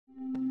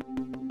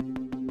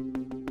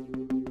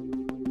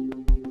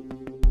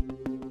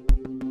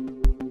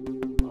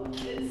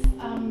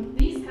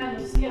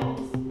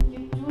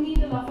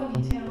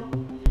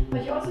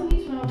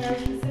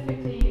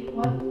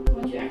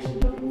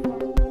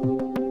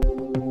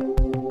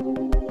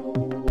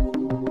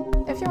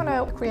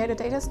to create a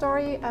data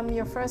story,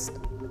 your first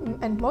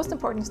and most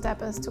important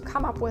step is to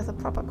come up with a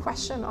proper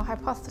question or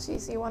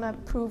hypothesis you want to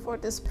prove or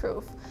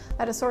disprove.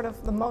 That is sort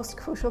of the most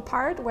crucial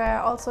part, where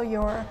also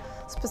your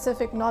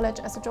specific knowledge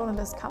as a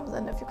journalist comes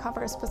in. If you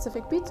cover a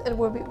specific beat, it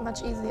will be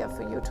much easier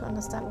for you to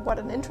understand what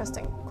an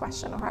interesting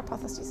question or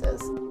hypothesis is.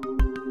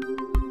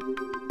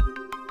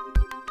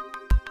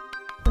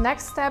 The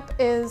next step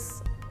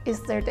is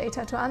there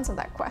data to answer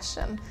that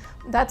question?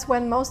 That's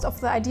when most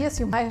of the ideas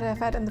you might have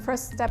had in the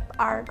first step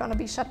are going to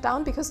be shut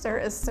down, because there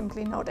is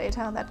simply no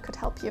data that could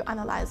help you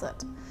analyze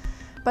it.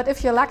 But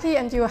if you're lucky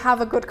and you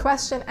have a good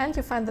question and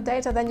you find the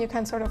data, then you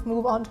can sort of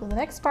move on to the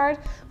next part,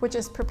 which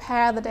is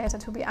prepare the data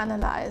to be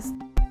analyzed.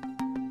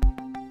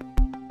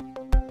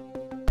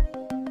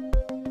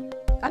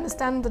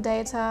 Understand the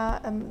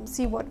data,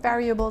 see what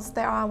variables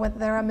there are, whether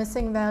there are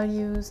missing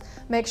values,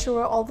 make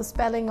sure all the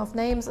spelling of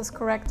names is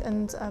correct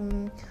and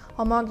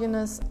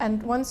homogeneous.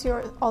 And once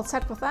you're all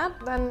set with that,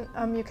 then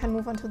you can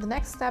move on to the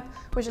next step,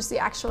 which is the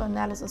actual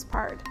analysis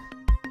part.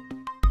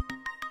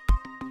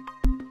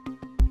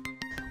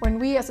 When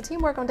we as a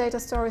team work on data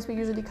stories, we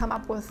usually come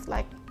up with,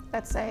 like,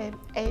 let's say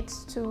 8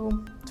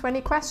 to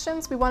 20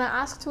 questions we want to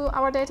ask to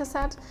our data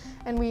set,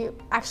 and we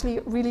actually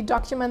really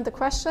document the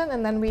question,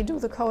 and then we do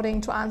the coding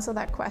to answer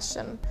that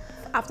question.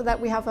 After that,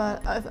 we have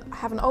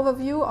an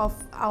overview of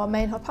our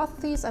main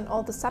hypotheses and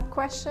all the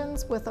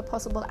sub-questions with the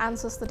possible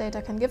answers the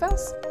data can give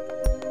us.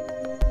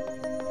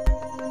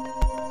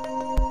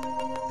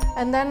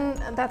 And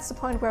then that's the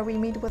point where we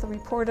meet with a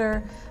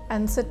reporter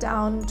and sit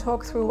down,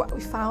 talk through what we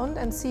found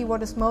and see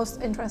what is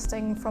most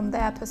interesting from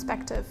their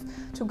perspective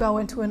to go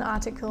into an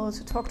article,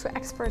 to talk to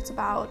experts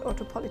about, or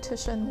to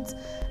politicians,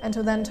 and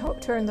to then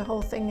turn the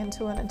whole thing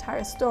into an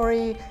entire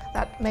story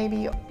that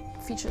maybe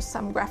features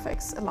some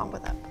graphics along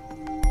with it.